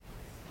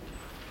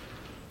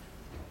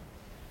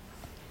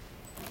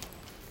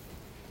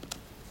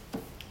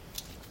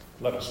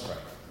Let us pray.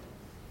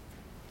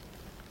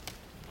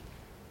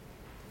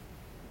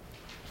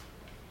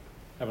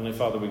 Heavenly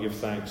Father, we give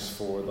thanks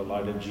for the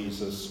light of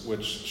Jesus,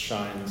 which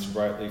shines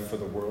brightly for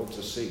the world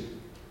to see.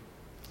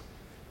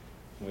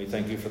 And we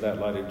thank you for that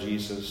light of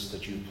Jesus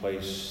that you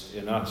placed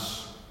in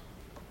us.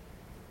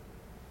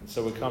 And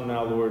so we come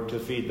now, Lord, to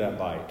feed that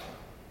light,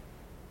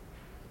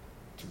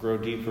 to grow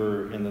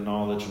deeper in the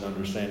knowledge and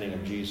understanding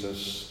of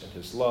Jesus and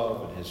his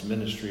love and his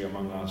ministry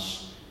among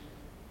us,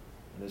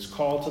 and his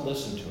call to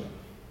listen to him.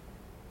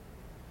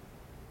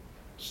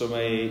 So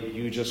may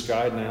you just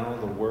guide now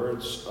the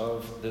words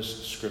of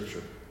this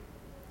scripture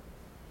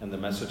and the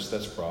message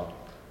that's brought,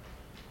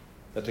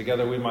 that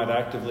together we might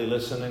actively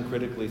listen and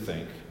critically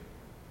think,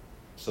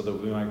 so that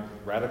we might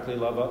radically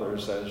love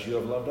others as you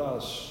have loved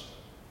us.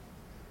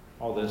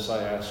 All this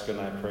I ask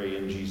and I pray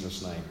in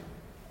Jesus' name.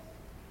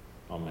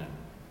 Amen.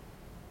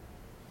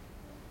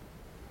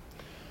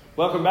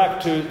 Welcome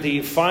back to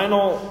the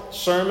final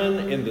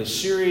sermon in the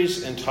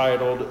series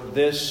entitled,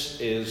 This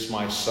Is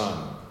My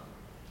Son.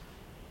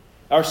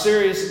 Our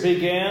series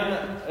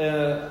began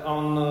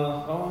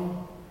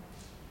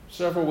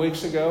several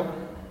weeks ago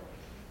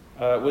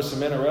with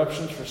some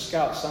interruptions for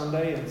Scout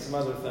Sunday and some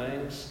other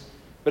things.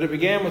 But it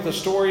began with the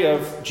story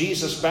of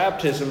Jesus'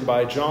 baptism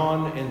by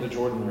John in the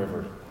Jordan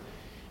River.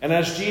 And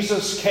as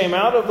Jesus came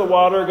out of the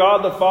water,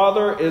 God the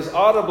Father is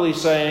audibly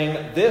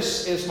saying,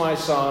 This is my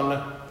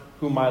Son,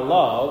 whom I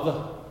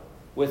love.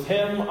 With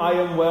him I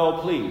am well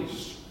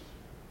pleased.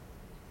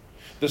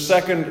 The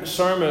second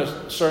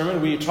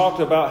sermon, we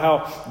talked about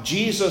how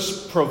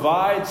Jesus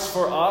provides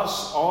for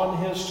us on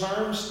his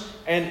terms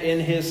and in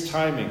his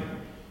timing.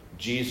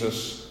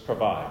 Jesus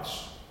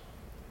provides.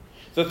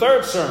 The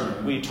third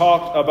sermon, we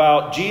talked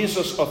about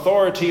Jesus'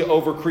 authority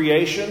over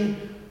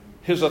creation,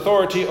 his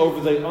authority over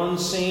the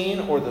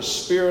unseen or the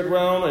spirit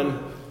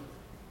realm,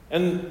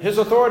 and his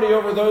authority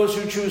over those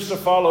who choose to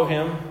follow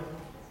him,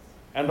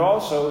 and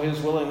also his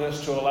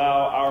willingness to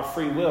allow our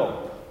free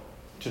will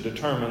to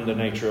determine the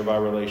nature of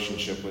our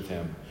relationship with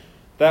him.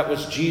 That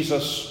was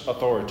Jesus'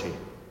 authority.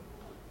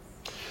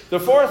 The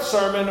fourth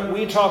sermon,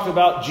 we talked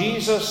about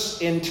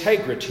Jesus'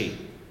 integrity.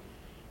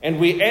 And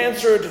we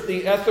answered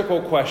the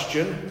ethical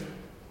question,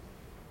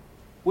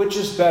 which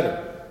is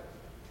better?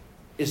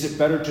 Is it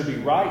better to be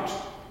right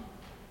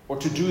or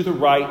to do the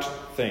right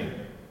thing?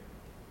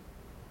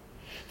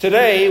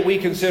 Today, we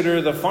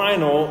consider the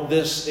final,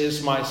 This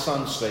is my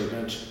Son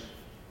statement.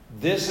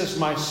 This is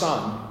my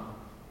Son,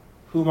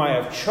 whom I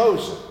have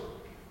chosen.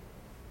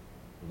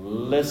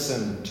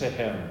 Listen to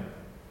him.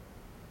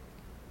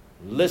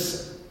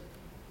 Listen.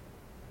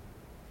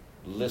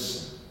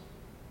 Listen.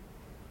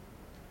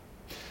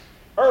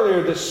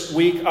 Earlier this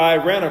week, I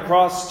ran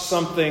across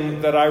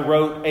something that I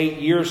wrote 8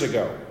 years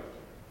ago.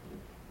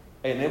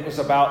 And it was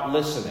about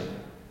listening.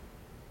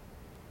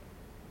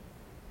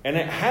 And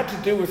it had to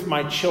do with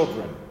my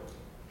children.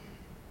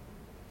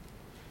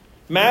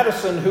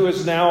 Madison, who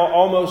is now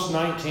almost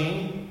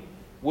 19,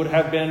 would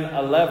have been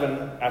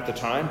 11 at the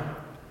time.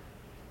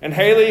 And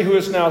Haley, who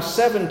is now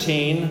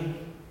 17,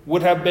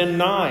 would have been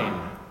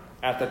 9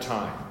 at the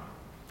time.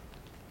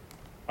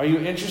 Are you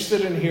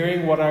interested in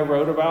hearing what I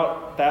wrote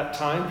about that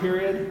time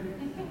period?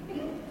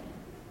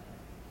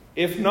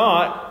 If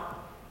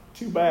not,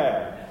 too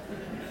bad.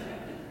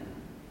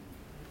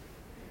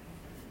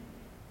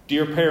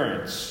 Dear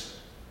parents,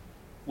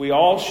 we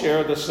all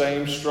share the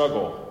same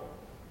struggle.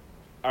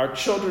 Our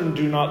children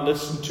do not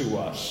listen to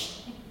us.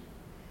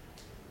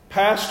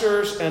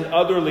 Pastors and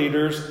other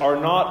leaders are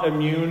not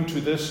immune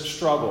to this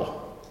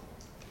struggle.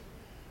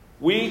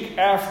 Week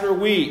after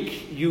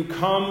week, you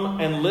come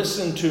and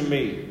listen to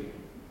me.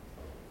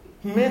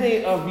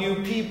 Many of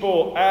you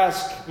people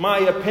ask my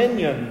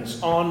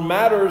opinions on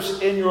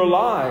matters in your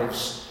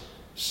lives.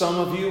 Some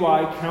of you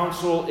I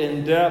counsel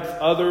in depth,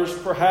 others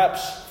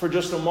perhaps for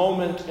just a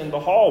moment in the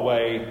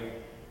hallway.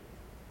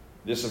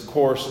 This, of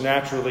course,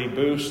 naturally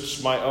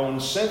boosts my own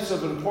sense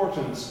of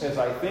importance as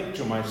I think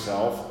to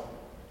myself,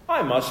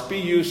 I must be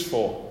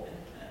useful.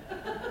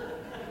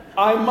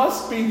 I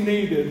must be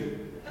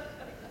needed.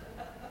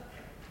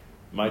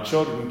 My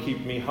children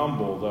keep me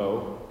humble,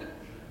 though,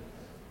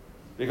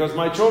 because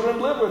my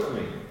children live with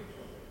me.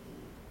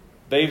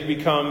 They've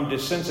become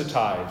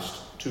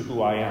desensitized to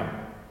who I am.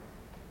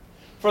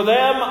 For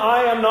them,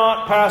 I am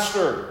not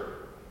pastor,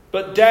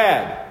 but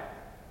dad,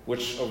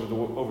 which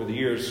over the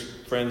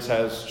years, friends,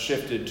 has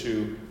shifted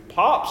to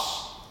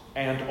pops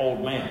and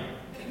old man.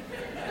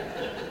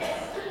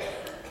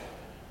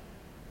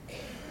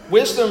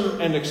 Wisdom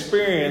and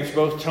experience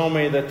both tell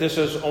me that this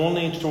is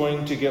only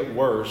going to get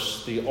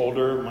worse the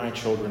older my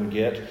children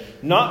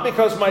get. Not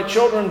because my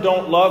children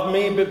don't love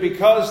me, but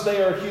because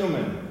they are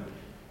human.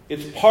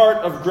 It's part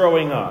of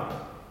growing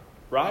up,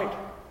 right?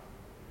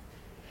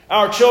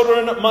 Our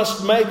children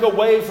must make a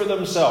way for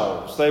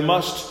themselves. They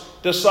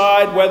must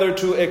decide whether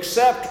to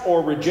accept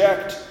or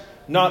reject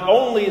not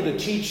only the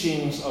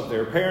teachings of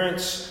their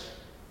parents,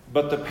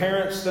 but the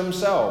parents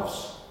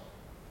themselves.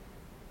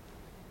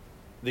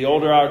 The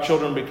older our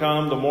children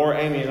become, the more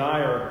Amy and I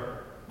are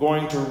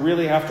going to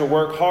really have to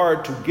work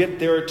hard to get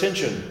their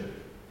attention.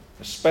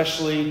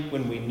 especially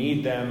when we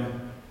need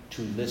them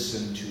to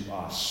listen to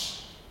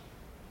us.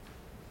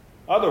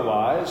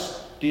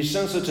 Otherwise,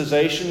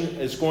 desensitization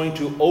is going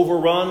to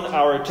overrun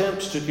our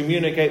attempts to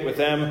communicate with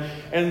them,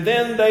 and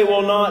then they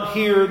will not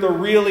hear the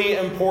really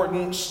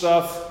important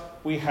stuff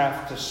we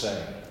have to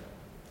say.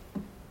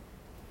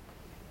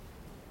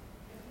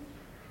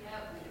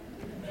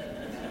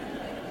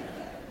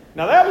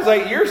 Now that was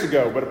 8 years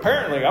ago, but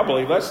apparently I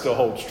believe that still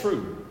holds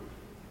true.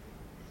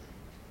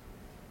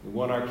 We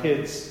want our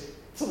kids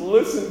to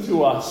listen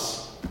to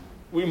us.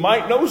 We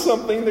might know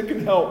something that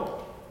can help.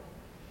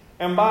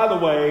 And by the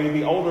way,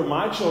 the older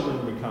my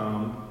children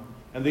become,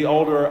 and the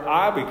older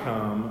I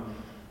become,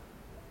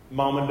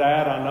 Mom and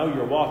Dad, I know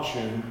you're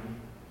watching.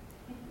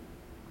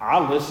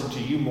 I listen to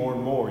you more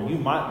and more. You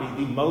might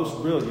be the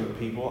most brilliant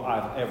people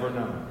I've ever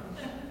known.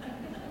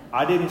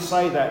 I didn't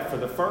say that for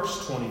the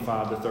first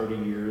 25 to 30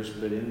 years,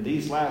 but in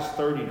these last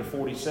 30 to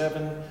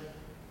 47,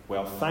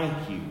 well,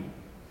 thank you.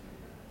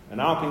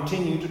 And I'll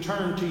continue to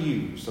turn to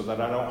you so that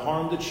I don't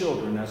harm the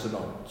children as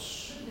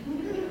adults.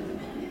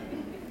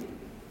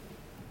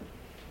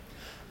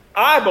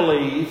 I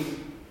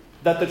believe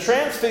that the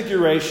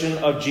transfiguration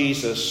of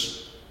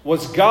Jesus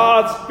was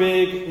God's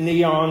big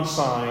neon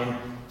sign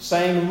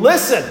saying,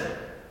 listen,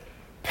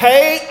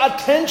 pay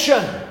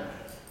attention.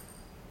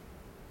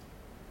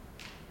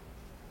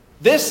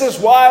 This is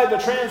why the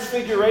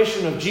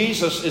transfiguration of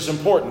Jesus is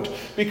important,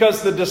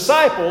 because the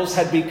disciples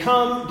had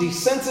become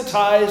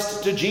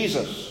desensitized to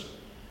Jesus.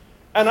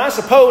 And I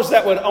suppose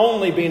that would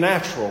only be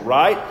natural,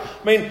 right?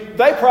 I mean,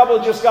 they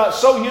probably just got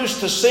so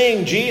used to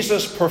seeing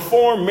Jesus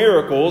perform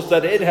miracles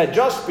that it had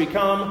just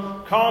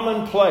become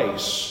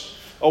commonplace,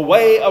 a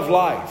way of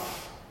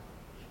life.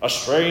 A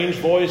strange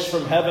voice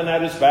from heaven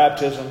at his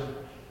baptism,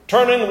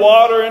 turning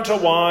water into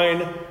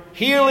wine,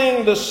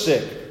 healing the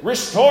sick,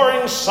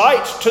 restoring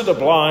sight to the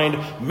blind,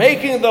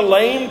 making the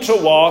lame to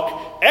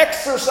walk,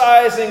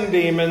 exorcising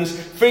demons,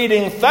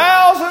 feeding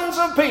thousands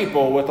of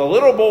people with a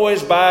little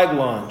boy's bag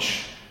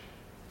lunch.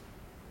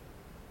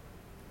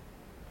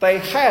 They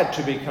had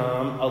to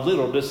become a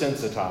little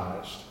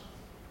desensitized.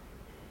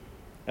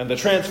 And the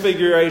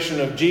transfiguration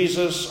of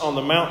Jesus on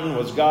the mountain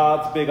was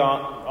God's big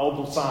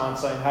old sign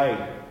saying,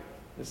 hey,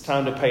 it's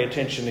time to pay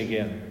attention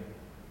again.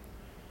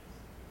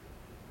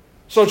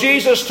 So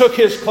Jesus took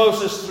his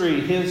closest three,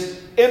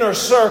 his inner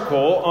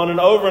circle, on an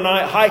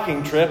overnight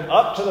hiking trip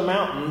up to the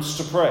mountains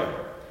to pray.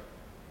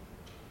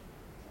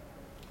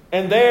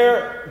 And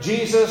there,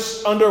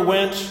 Jesus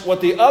underwent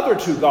what the other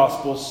two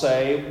Gospels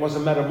say was a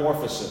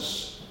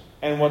metamorphosis.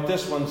 And what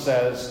this one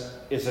says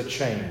is a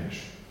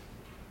change.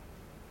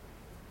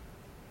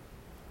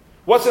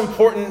 What's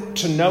important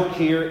to note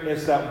here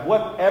is that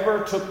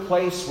whatever took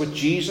place with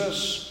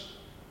Jesus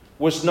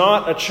was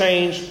not a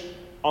change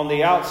on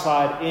the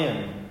outside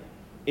in.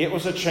 It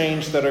was a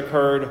change that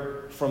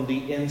occurred from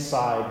the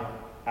inside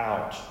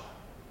out.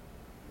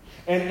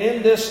 And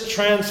in this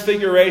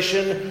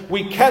transfiguration,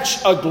 we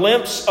catch a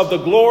glimpse of the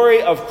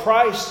glory of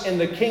Christ in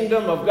the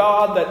kingdom of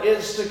God that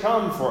is to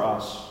come for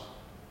us.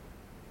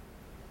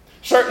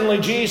 Certainly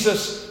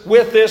Jesus,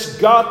 with this,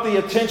 got the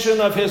attention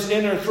of his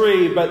inner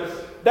three,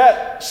 but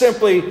that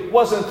simply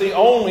wasn't the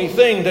only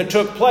thing that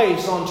took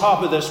place on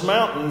top of this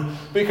mountain,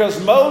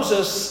 because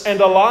Moses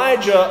and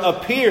Elijah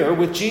appear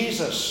with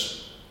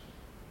Jesus.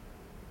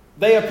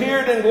 They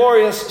appeared in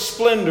glorious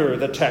splendor,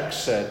 the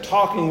text said,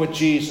 talking with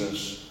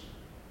Jesus.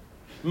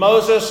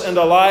 Moses and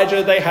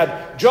Elijah, they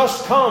had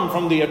just come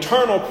from the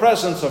eternal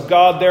presence of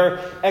God.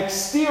 Their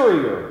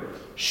exterior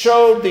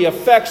showed the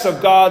effects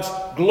of God's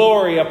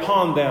glory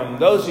upon them.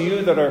 Those of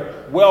you that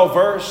are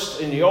well-versed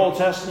in the Old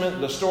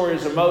Testament, the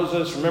stories of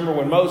Moses, remember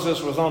when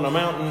Moses was on the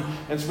mountain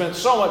and spent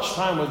so much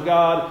time with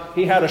God,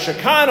 he had a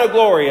Shekinah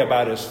glory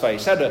about his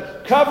face, had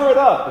to cover it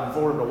up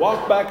in order to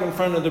walk back in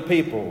front of the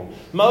people.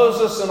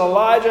 Moses and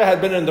Elijah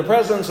had been in the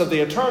presence of the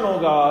eternal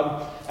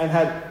God and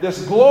had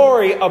this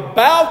glory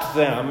about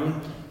them,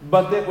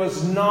 but it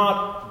was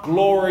not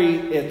glory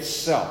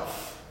itself.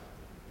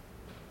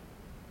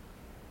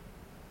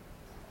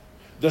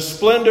 The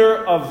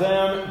splendor of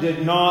them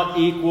did not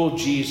equal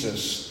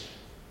Jesus.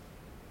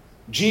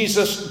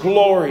 Jesus'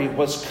 glory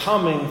was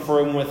coming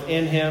from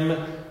within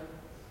him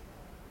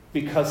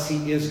because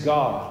he is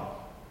God.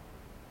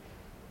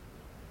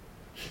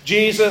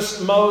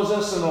 Jesus,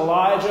 Moses, and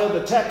Elijah,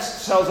 the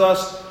text tells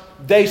us,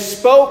 they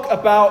spoke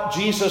about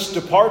Jesus'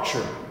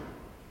 departure,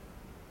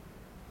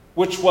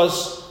 which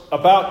was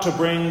about to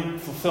bring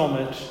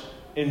fulfillment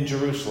in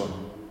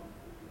Jerusalem.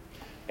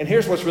 And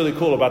here's what's really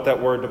cool about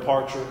that word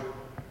departure.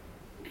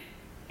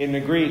 In the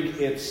Greek,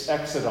 it's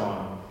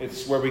exodon.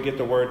 It's where we get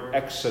the word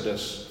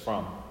exodus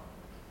from.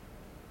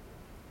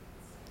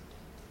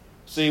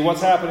 See,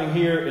 what's happening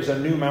here is a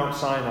new Mount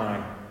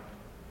Sinai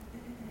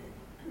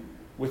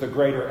with a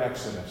greater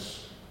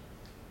exodus.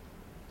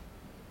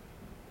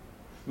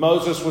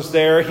 Moses was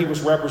there. He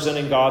was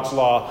representing God's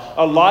law.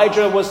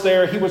 Elijah was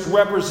there. He was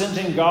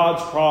representing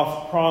God's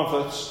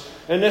prophets.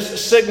 And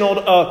this signaled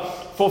a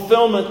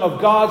fulfillment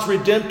of God's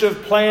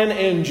redemptive plan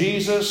in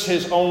Jesus,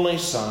 his only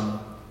Son.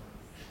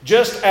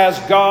 Just as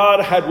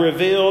God had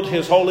revealed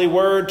his holy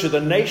word to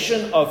the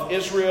nation of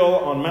Israel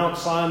on Mount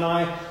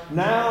Sinai,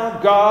 now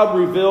God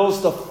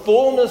reveals the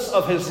fullness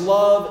of his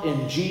love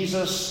in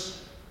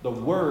Jesus, the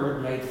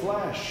Word made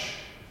flesh.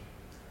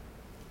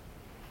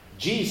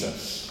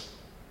 Jesus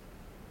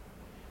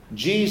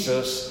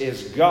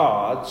is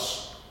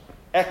God's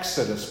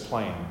Exodus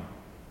plan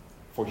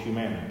for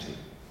humanity.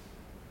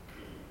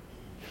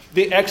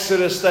 The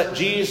Exodus that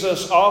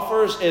Jesus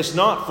offers is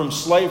not from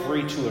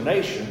slavery to a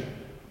nation,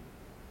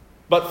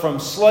 but from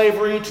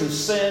slavery to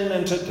sin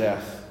and to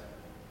death.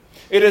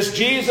 It is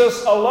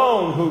Jesus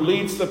alone who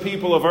leads the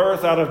people of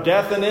earth out of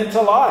death and into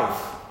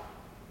life.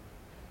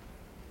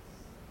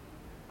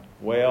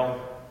 Well,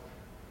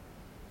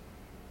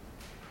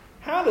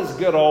 how does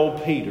good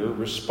old Peter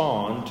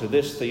respond to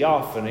this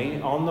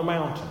theophany on the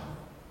mountain?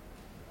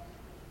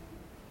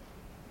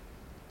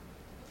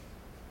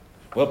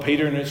 Well,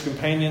 Peter and his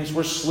companions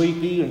were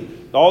sleepy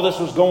and all this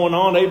was going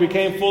on. They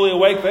became fully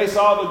awake. They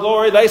saw the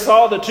glory. They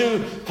saw the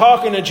two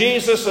talking to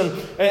Jesus,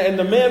 and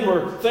the men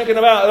were thinking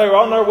about, they were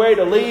on their way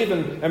to leave.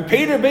 And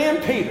Peter,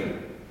 being Peter,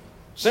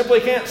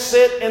 simply can't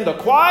sit in the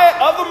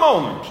quiet of the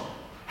moment.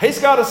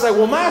 He's got to say,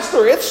 well,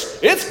 Master,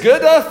 it's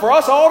good for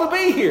us all to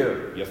be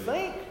here. You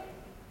think?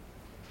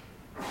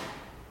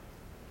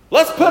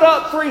 Let's put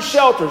up 3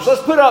 shelters.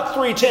 Let's put up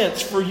 3 tents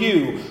for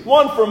you.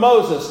 One for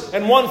Moses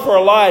and one for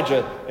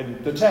Elijah.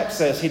 And the text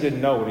says he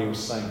didn't know what he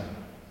was saying.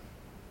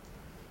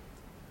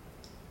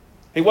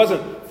 He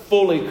wasn't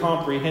fully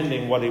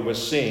comprehending what he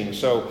was seeing.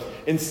 So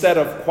instead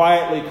of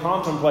quietly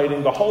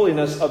contemplating the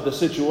holiness of the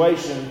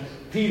situation,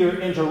 Peter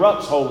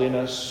interrupts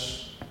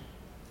holiness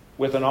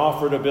with an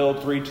offer to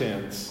build 3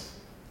 tents.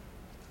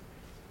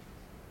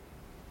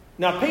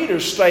 Now,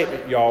 Peter's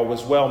statement, y'all,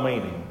 was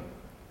well-meaning,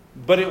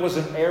 but it was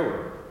an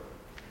error.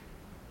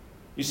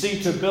 You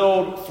see, to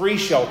build 3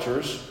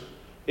 shelters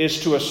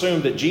is to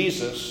assume that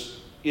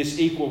Jesus is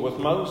equal with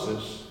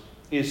Moses,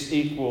 is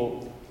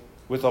equal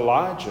with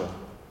Elijah.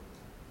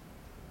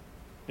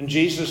 And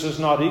Jesus is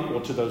not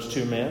equal to those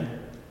 2 men.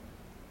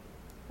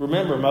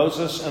 Remember,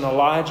 Moses and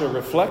Elijah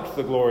reflect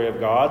the glory of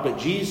God, but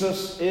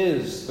Jesus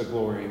is the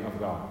glory of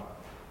God.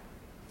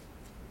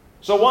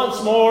 So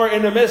once more,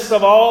 in the midst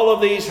of all of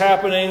these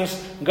happenings,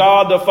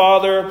 God the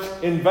Father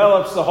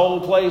envelops the whole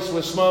place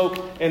with smoke,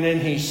 and then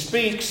he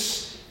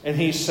speaks, and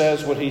he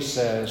says what he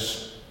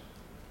says.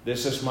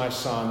 This is my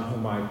Son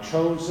whom I've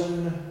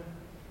chosen.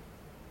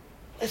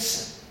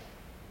 Listen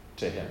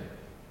to him.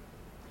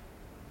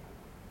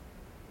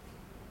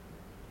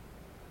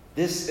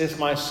 This is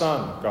my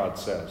Son, God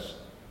says.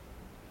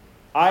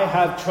 I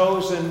have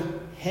chosen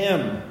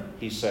him,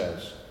 he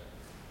says.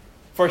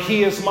 For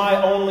he is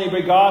my only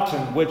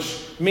begotten,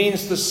 which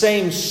means the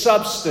same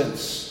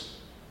substance.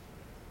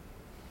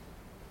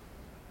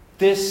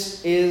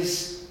 This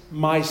is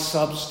my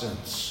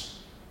substance.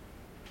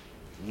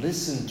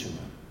 Listen to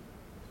him.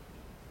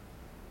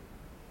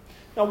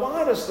 Now,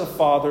 why does the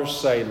Father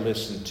say,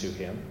 listen to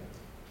him?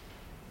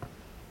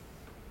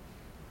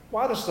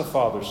 Why does the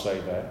Father say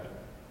that?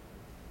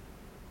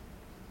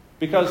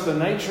 Because the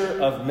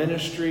nature of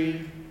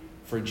ministry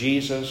for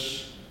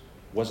Jesus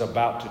was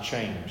about to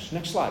change.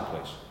 Next slide,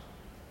 please.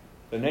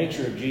 The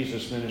nature of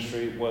Jesus'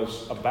 ministry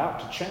was about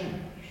to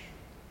change.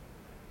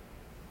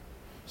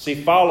 See,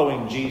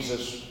 following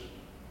Jesus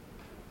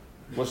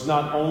was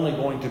not only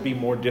going to be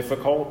more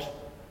difficult,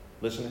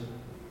 listen,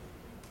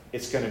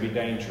 it's going to be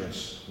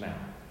dangerous now.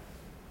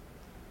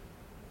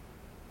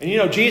 And you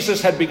know,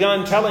 Jesus had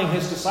begun telling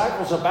his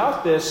disciples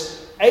about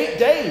this 8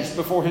 days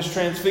before his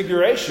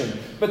transfiguration.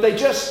 But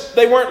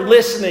they weren't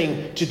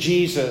listening to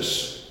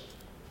Jesus.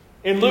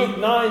 In Luke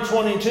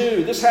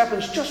 9:22, this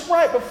happens just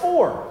right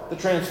before the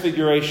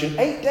transfiguration.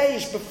 8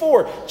 days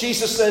before,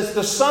 Jesus says,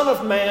 the Son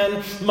of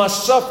Man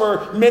must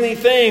suffer many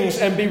things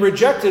and be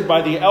rejected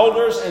by the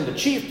elders and the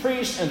chief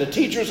priests and the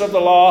teachers of the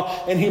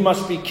law, and he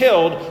must be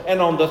killed, and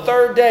on the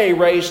 3rd day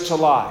raised to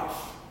life.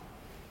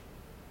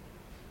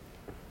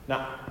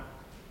 Now,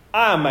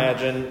 I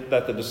imagine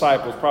that the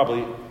disciples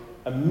probably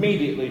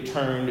immediately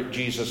turned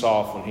Jesus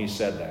off when he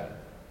said that.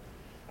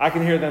 I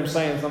can hear them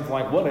saying something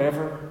like,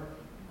 whatever.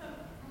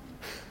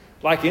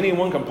 Like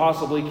anyone can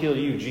possibly kill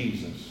you,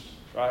 Jesus,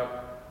 right?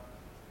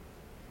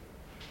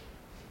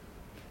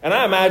 And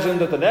I imagine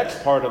that the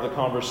next part of the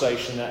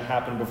conversation that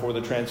happened before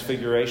the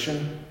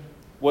transfiguration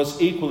was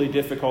equally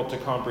difficult to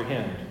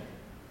comprehend.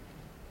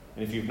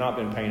 And if you've not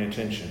been paying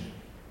attention,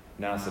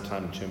 now's the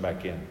time to tune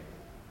back in.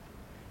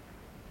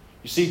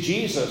 You see,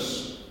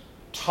 Jesus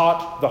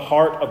taught the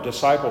heart of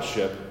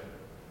discipleship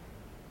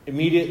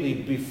immediately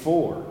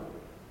before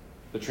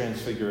the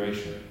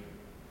transfiguration.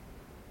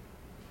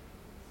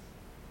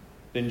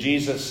 Then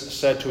Jesus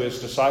said to his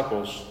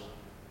disciples,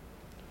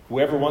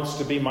 whoever wants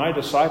to be my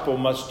disciple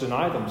must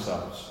deny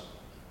themselves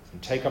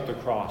and take up the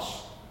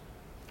cross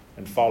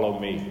and follow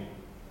me.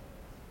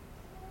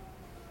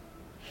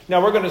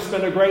 Now, we're going to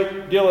spend a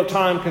great deal of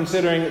time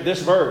considering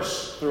this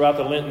verse throughout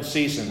the Lenten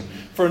season.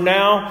 For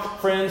now,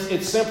 friends,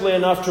 it's simply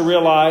enough to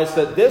realize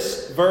that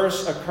this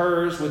verse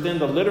occurs within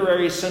the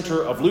literary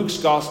center of Luke's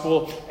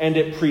gospel, and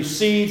it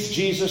precedes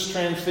Jesus'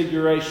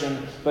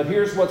 transfiguration. But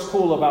here's what's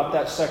cool about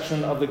that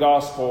section of the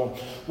gospel.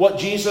 What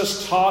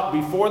Jesus taught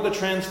before the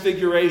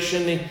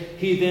transfiguration,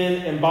 he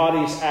then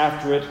embodies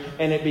after it,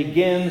 and it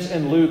begins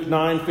in Luke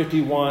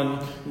 9:51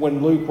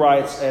 when Luke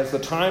writes, as the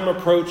time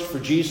approached for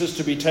Jesus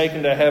to be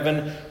taken to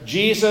heaven,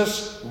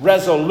 Jesus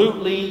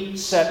resolutely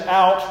set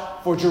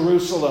out for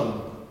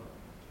Jerusalem.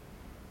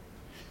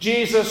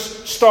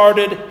 Jesus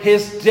started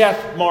his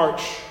death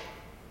march.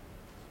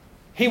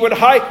 He would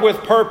hike with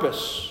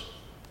purpose.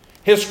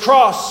 His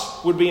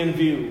cross would be in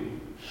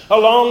view.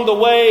 Along the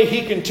way,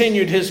 he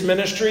continued his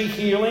ministry,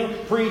 healing,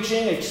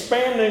 preaching,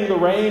 expanding the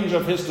range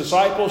of his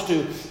disciples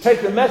to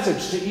take the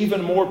message to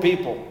even more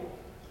people.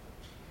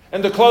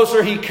 And the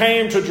closer he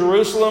came to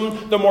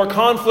Jerusalem, the more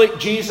conflict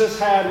Jesus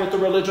had with the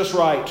religious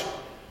right,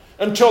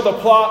 until the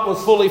plot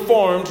was fully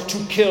formed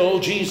to kill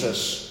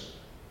Jesus.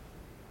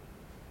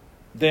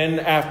 Then,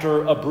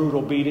 after a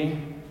brutal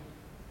beating,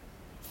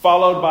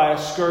 followed by a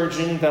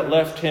scourging that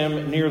left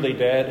him nearly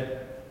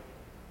dead,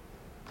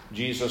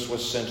 Jesus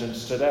was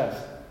sentenced to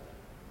death.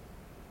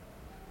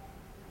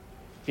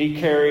 He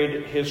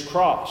carried his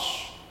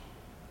cross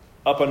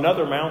up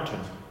another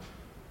mountain.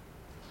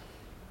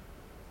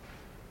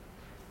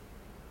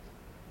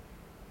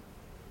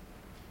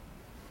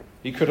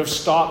 He could have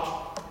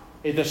stopped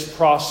this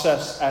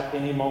process at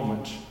any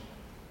moment,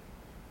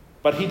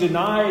 but he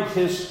denied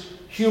his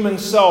human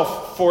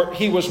self, for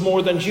he was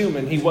more than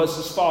human. He was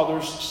his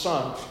Father's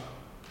Son.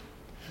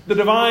 The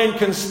divine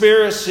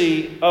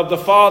conspiracy of the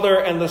Father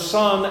and the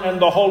Son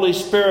and the Holy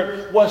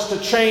Spirit was to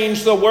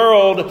change the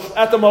world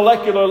at the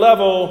molecular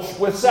level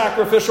with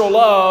sacrificial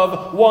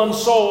love, one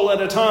soul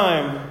at a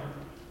time.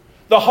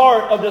 The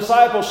heart of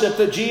discipleship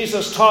that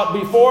Jesus taught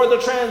before the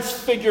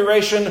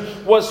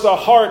transfiguration was the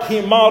heart he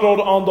modeled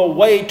on the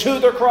way to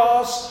the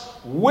cross,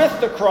 with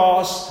the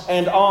cross,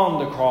 and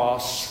on the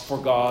cross, for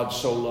God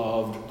so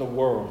loved the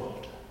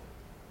world.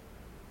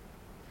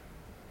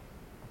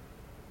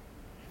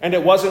 And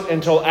it wasn't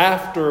until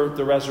after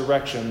the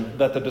resurrection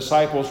that the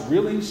disciples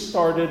really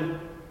started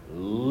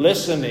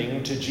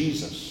listening to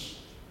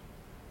Jesus.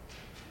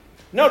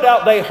 No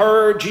doubt they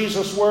heard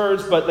Jesus'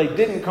 words, but they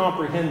didn't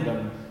comprehend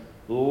them,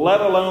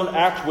 let alone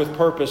act with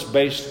purpose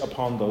based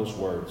upon those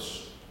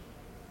words,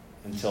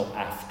 until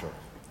after.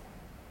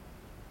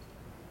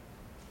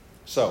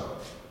 So,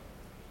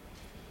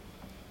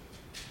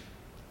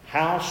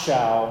 how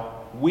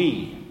shall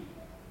we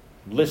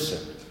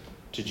listen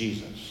to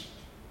Jesus?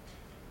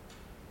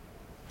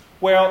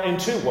 Well, in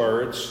two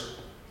words,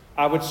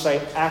 I would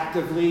say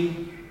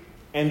actively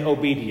and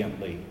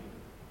obediently. I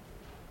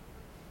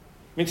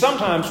mean,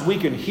 sometimes we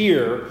can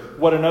hear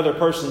what another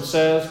person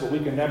says, but we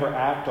can never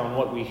act on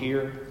what we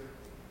hear.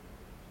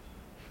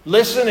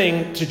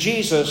 Listening to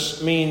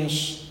Jesus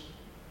means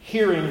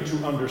hearing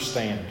to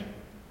understand,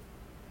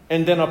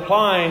 and then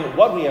applying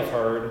what we have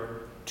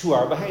heard to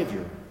our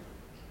behavior.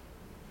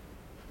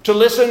 To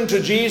listen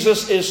to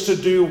Jesus is to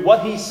do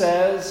what he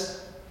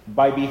says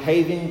by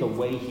behaving the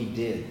way he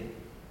did.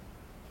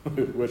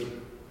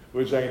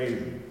 which ain't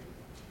easy.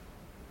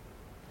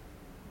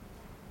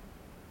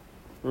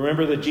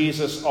 Remember that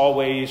Jesus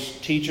always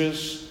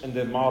teaches and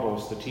then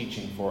models the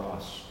teaching for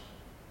us.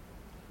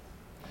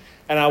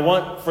 And I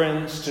want,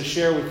 friends, to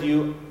share with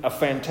you a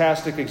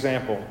fantastic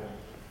example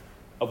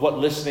of what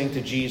listening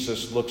to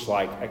Jesus looks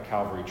like at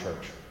Calvary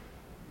Church.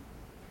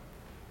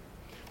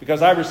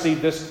 Because I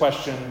received this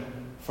question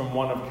from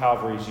one of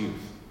Calvary's youth.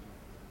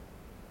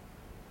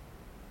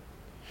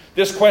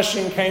 This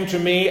question came to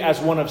me as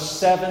one of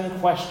 7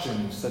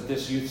 questions that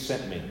this youth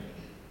sent me.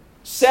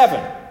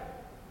 7!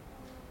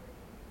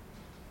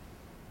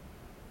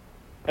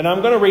 And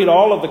I'm going to read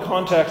all of the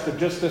context of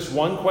just this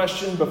one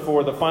question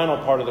before the final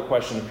part of the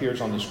question appears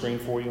on the screen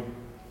for you.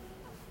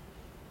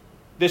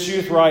 This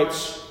youth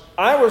writes,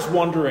 I was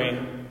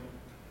wondering,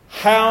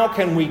 how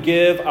can we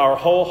give our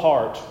whole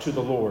heart to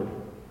the Lord?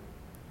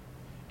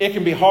 It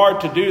can be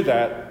hard to do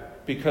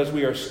that because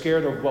we are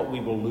scared of what we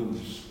will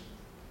lose.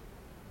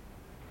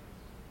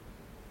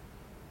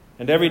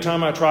 And every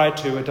time I try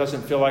to, it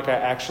doesn't feel like I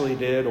actually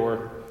did,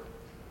 or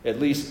at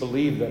least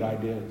believe that I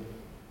did.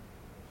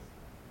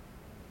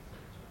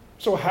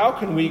 So how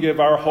can we give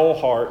our whole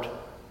heart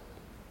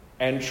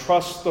and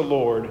trust the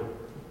Lord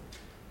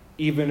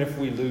even if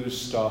we lose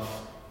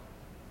stuff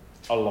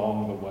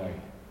along the way?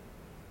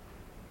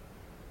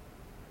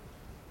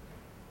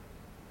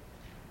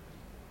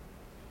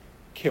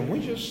 Can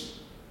we just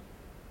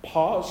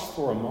pause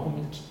for a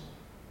moment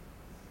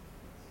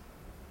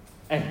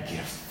and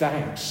give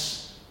thanks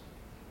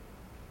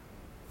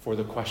for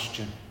the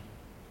question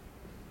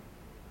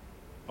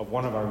of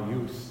one of our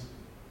youth?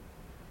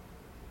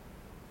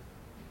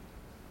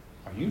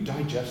 Are you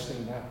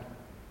digesting that?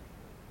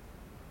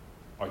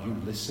 Are you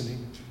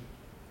listening?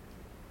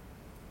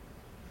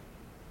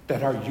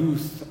 That our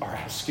youth are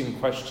asking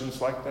questions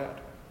like that?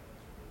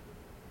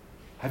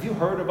 Have you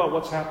heard about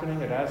what's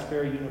happening at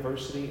Asbury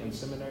University and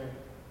Seminary?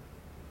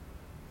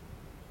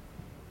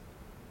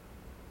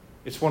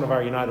 It's one of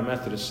our United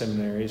Methodist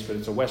seminaries, but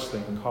it's a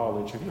Wesleyan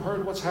college. Have you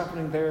heard what's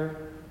happening there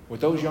with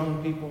those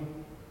young people?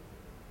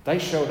 They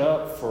showed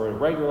up for a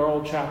regular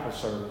old chapel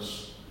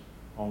service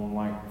on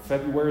like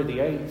February the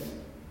 8th,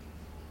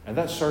 and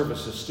that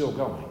service is still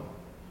going.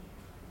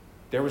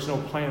 There was no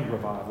planned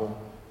revival.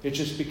 It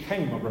just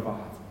became a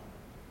revival.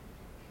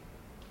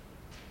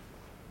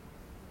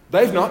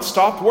 They've not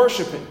stopped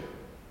worshiping.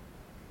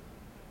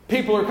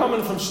 People are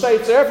coming from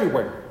states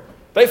everywhere.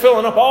 They're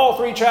filling up all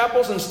 3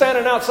 chapels and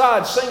standing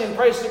outside singing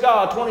praise to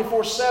God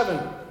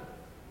 24/7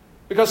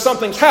 because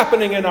something's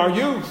happening in our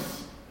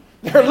youth.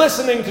 They're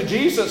listening to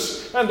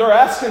Jesus and they're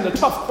asking the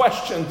tough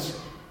questions.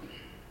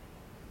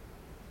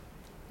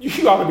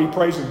 You ought to be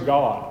praising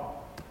God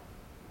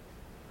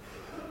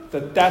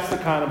that's the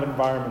kind of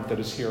environment that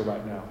is here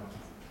right now.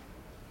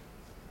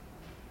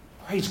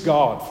 Praise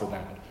God for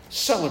that.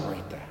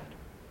 Celebrate that.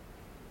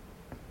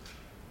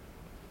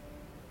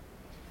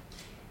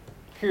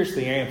 Here's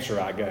the answer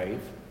I gave.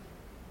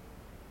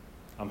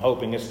 I'm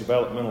hoping it's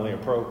developmentally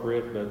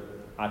appropriate, but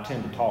I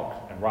tend to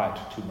talk and write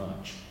too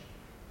much.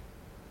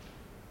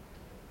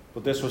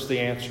 But this was the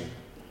answer.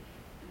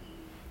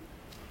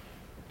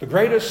 The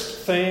greatest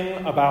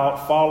thing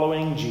about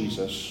following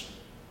Jesus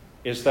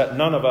is that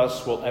none of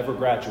us will ever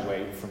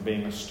graduate from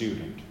being a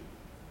student.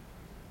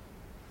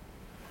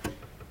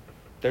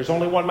 There's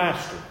only one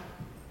master,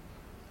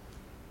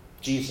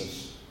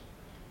 Jesus.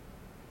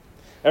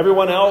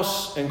 Everyone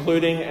else,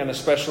 including and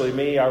especially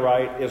me, I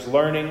write, is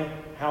learning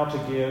how to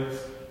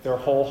give their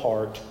whole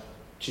heart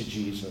to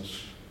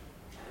Jesus.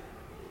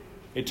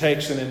 It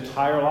takes an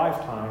entire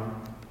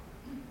lifetime,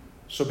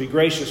 so be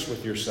gracious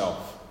with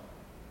yourself.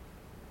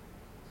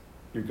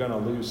 You're going to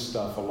lose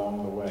stuff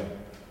along the way.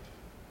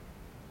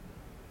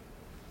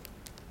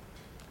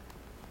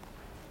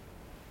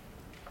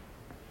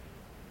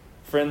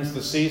 Friends,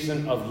 the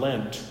season of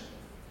Lent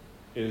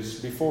is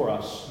before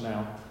us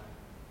now.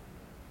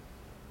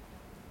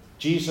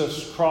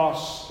 Jesus'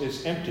 cross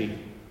is empty,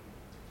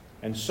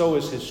 and so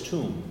is his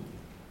tomb.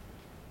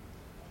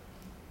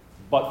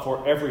 But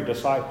for every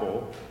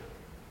disciple,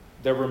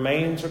 there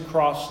remains a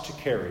cross to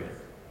carry,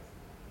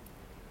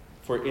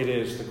 for it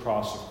is the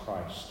cross of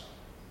Christ.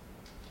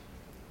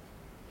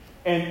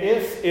 And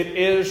if it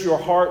is your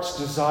heart's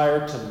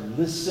desire to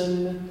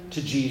listen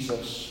to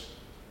Jesus,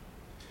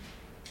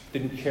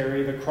 then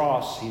carry the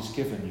cross he's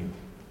given you.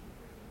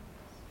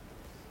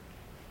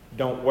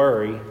 Don't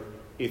worry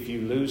if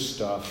you lose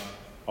stuff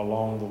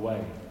along the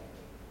way.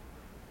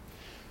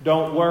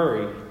 Don't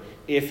worry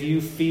if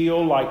you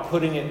feel like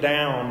putting it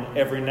down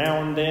every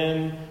now and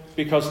then,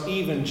 because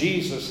even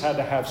Jesus had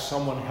to have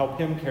someone help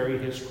him carry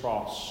his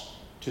cross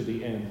to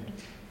the end.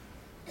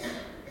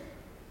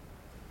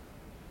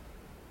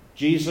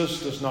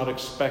 Jesus does not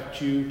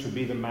expect you to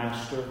be the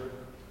master.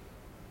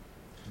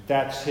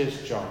 That's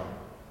his job.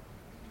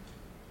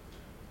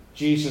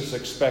 Jesus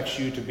expects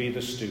you to be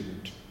the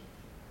student,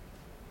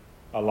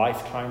 a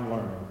lifetime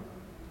learner.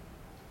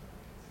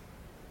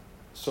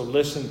 So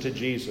listen to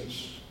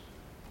Jesus.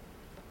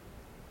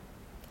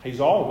 He's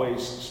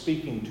always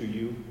speaking to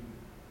you.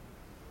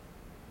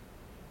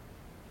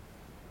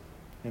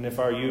 And if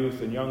our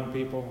youth and young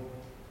people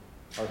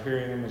are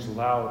hearing him as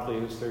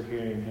loudly as they're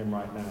hearing him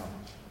right now,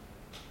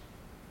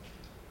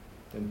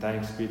 then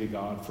thanks be to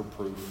God for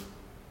proof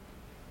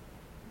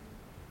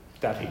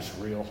that he's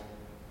real.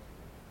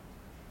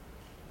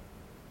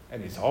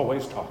 And he's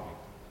always talking.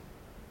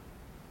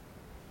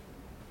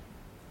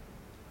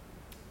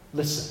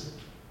 Listen.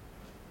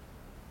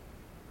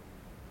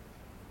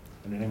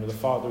 In the name of the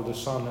Father, the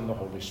Son, and the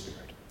Holy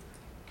Spirit.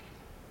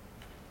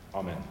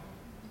 Amen.